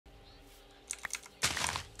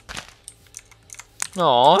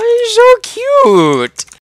Aw, he's so cute!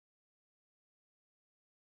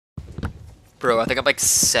 Bro, I think I'm like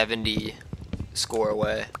 70 score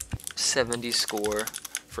away. 70 score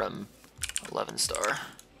from 11 star.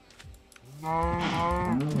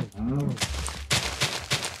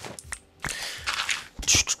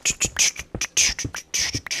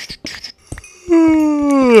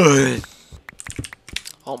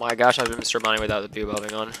 Oh my gosh, I've been Mr. Money without the view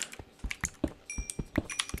bobbing on.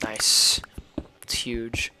 Nice. It's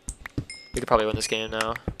huge. We could probably win this game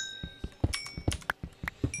now.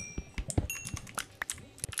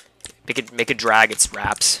 Make it drag its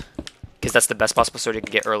wraps, because that's the best possible sword you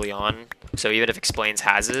can get early on. So even if Explains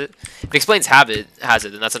has it, if Explains has it,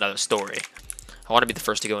 then that's another story. I want to be the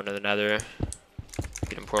first to go into the Nether.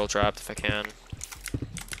 Get him portal trapped if I can.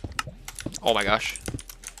 Oh my gosh.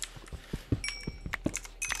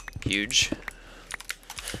 Huge.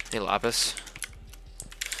 Need lapis.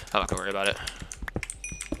 I'm not gonna worry about it.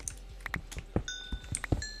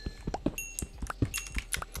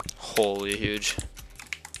 Holy huge.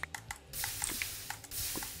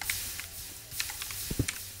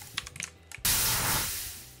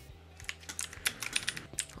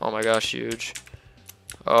 Oh my gosh, huge.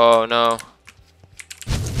 Oh no.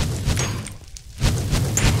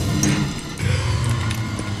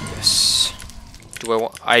 Yes. Do I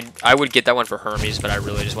want... I would get that one for Hermes, but I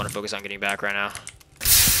really just want to focus on getting back right now.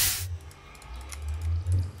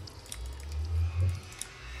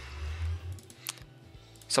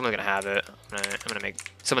 Someone's gonna have it. I'm gonna make...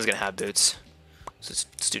 Someone's gonna have boots. So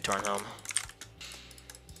let's do Tarnhelm.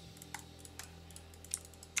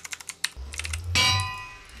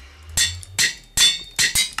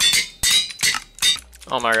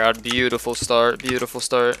 Oh my god, beautiful start, beautiful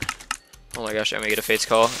start. Oh my gosh, I'm gonna get a Fate's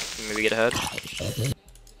Call. Maybe get ahead.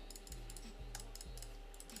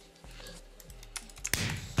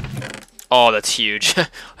 Oh, that's huge. I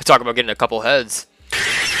talk about getting a couple heads.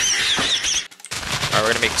 Alright,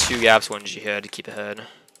 we're gonna make 2 gaps, 1 G-head to keep ahead.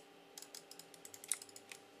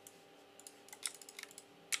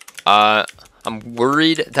 I'm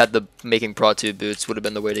worried that the making Prot 2 boots would have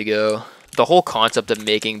been the way to go. The whole concept of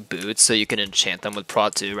making boots so you can enchant them with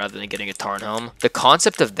Prot 2 rather than getting a Tarnhelm, the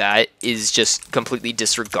concept of that is just completely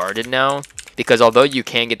disregarded now, because although you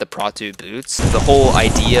can get the Prot 2 boots, the whole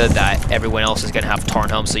idea that everyone else is going to have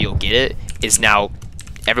Tarnhelm so you'll get it is now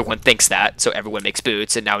everyone thinks that, so everyone makes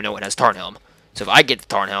boots, and now no one has Tarnhelm. So if I get the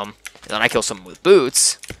Tarnhelm, and then I kill someone with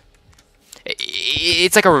boots,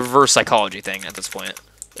 it's like a reverse psychology thing at this point.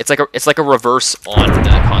 It's like a reverse on from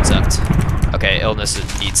that concept. Okay, illness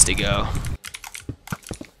needs to go.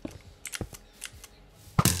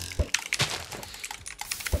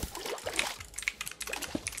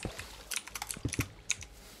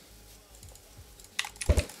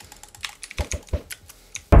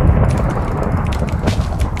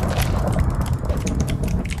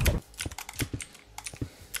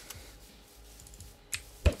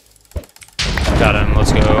 Got him,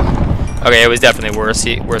 let's go. Okay, it was definitely worth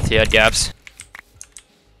he had gaps.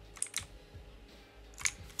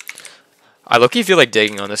 I low-key feel like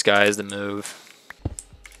digging on this guy is the move.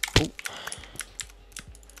 Ooh.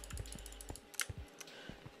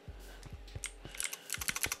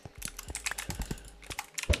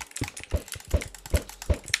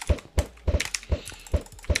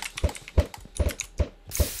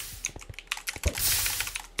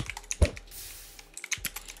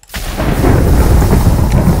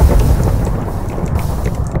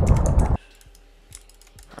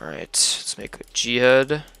 Alright, let's make a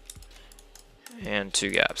G-head. And 2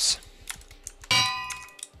 gaps.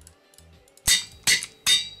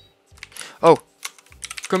 Oh!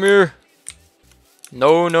 Come here!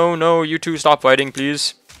 No, no, no, you two stop fighting,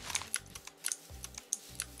 please.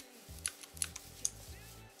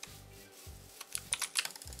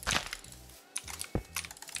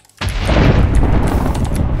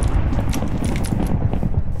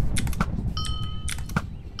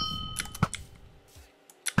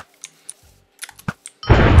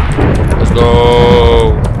 Let's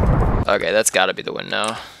go! Okay, that's gotta be the win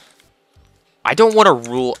now. I don't want to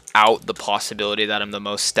rule out the possibility that I'm the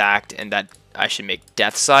most stacked and that I should make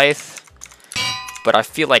Death Scythe, but I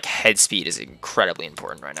feel like head speed is incredibly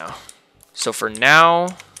important right now. So for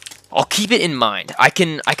now, I'll keep it in mind. I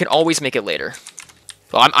can always make it later.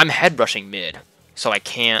 Well, I'm head rushing mid, so I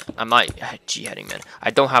can't. I'm not G-heading mid.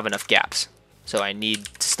 I don't have enough gaps, so I need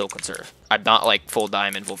to still conserve. I'm not like full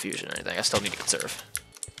diamond, full fusion or anything. I still need to conserve.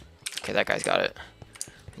 Okay, that guy's got it.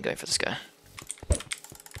 I'm going for this guy.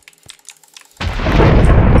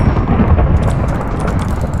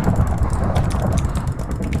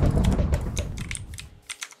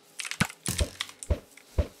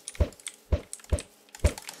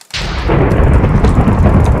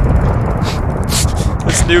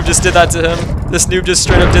 noob just did that to him. This noob just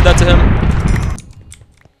straight up did that to him.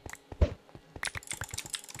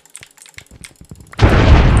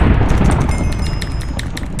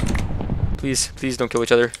 Please, please don't kill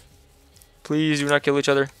each other. Please do not kill each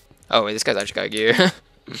other. Oh wait, this guy's actually got gear.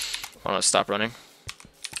 I want to stop running.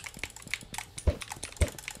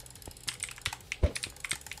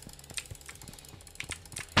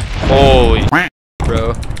 Holy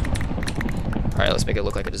bro. Alright, let's make it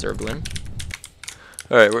look like a deserved win.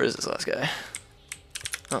 Alright, where is this last guy?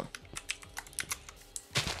 Oh.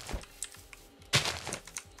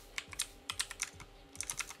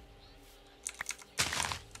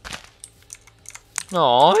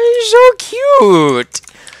 Aw, he's so cute.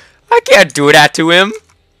 I can't do that to him.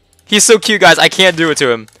 He's so cute, guys. I can't do it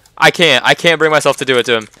to him. I can't bring myself to do it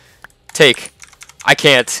to him. Take. I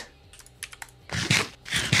can't.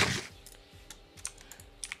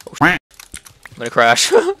 Oh, I'm gonna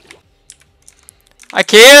crash. I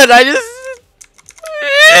can't. I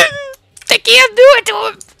can't do it to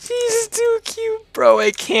him. He's too cute, bro.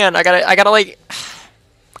 I can't. I gotta like. I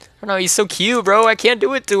don't know. He's so cute, bro. I can't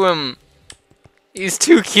do it to him. He's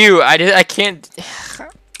too cute. I can't.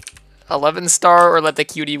 11 star or let the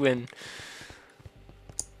cutie win.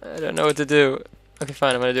 I don't know what to do. Okay,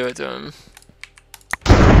 fine. I'm gonna do it to him.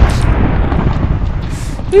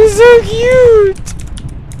 He's so cute.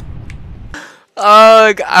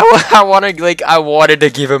 I wanted to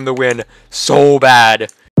give him the win so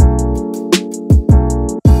bad.